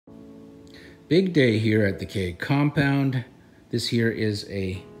Big day here at the K compound. This here is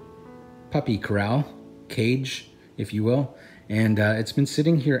a puppy corral, cage, if you will. And it's been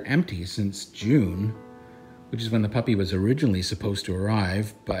sitting here empty since June, which is when the puppy was originally supposed to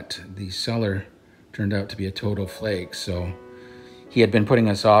arrive, but the seller turned out to be a total flake. So he had been putting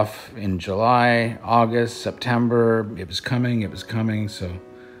us off in July, August, September. It was coming. So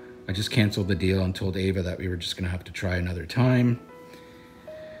I just canceled the deal and told Ava that we were just gonna have to try another time.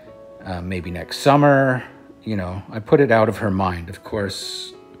 Maybe next summer. You know, I put it out of her mind. Of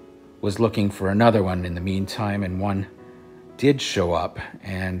course, was looking for another one in the meantime, and one did show up,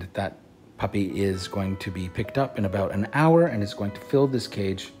 and that puppy is going to be picked up in about an hour and is going to fill this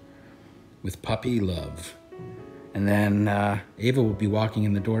cage with puppy love. And then Ava will be walking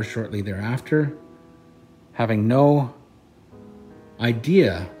in the door shortly thereafter, having no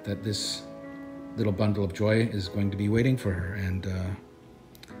idea that this little bundle of joy is going to be waiting for her, and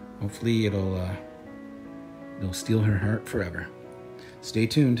hopefully it'll steal her heart forever. Stay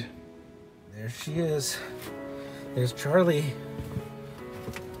tuned. There she is. There's Charlie.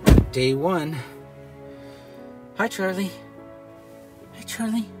 Day one. Hi, Charlie. Hi,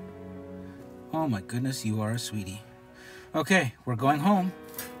 Charlie. Oh my goodness, you are a sweetie. Okay, we're going home.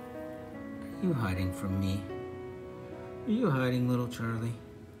 Are you hiding from me? Are you hiding, little Charlie?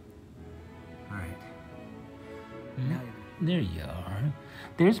 All right. There you are.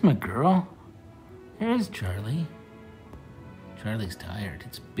 There's my girl. There's Charlie. Charlie's tired.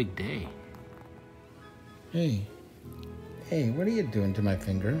 It's a big day. Hey. Hey, what are you doing to my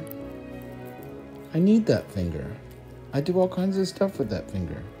finger? I need that finger. I do all kinds of stuff with that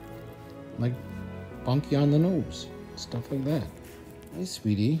finger. Like bonk you on the nose. Stuff like that. Hey,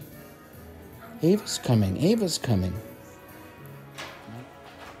 sweetie. Ava's coming. Ava's coming.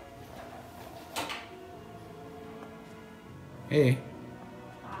 Hey.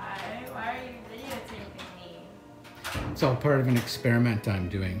 Hi, why are you videotaping me? It's all part of an experiment I'm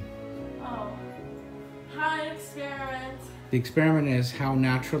doing. Oh, how an experiment? The experiment is, how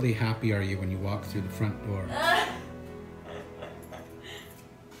naturally happy are you when you walk through the front door?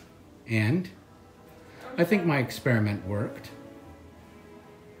 And I think my experiment worked.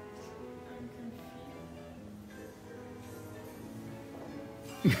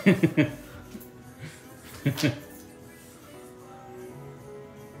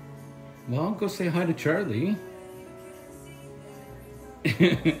 Well, go say hi to Charlie.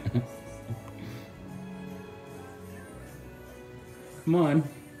 Come on.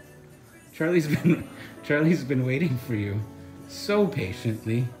 Charlie's been waiting for you so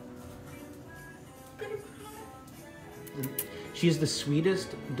patiently. She's the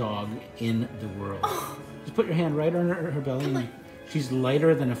sweetest dog in the world. Oh. Just put your hand right on her belly. And she's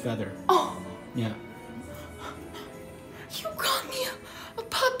lighter than a feather. Oh. Yeah. You got me a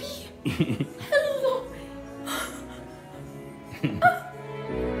puppy. Hello.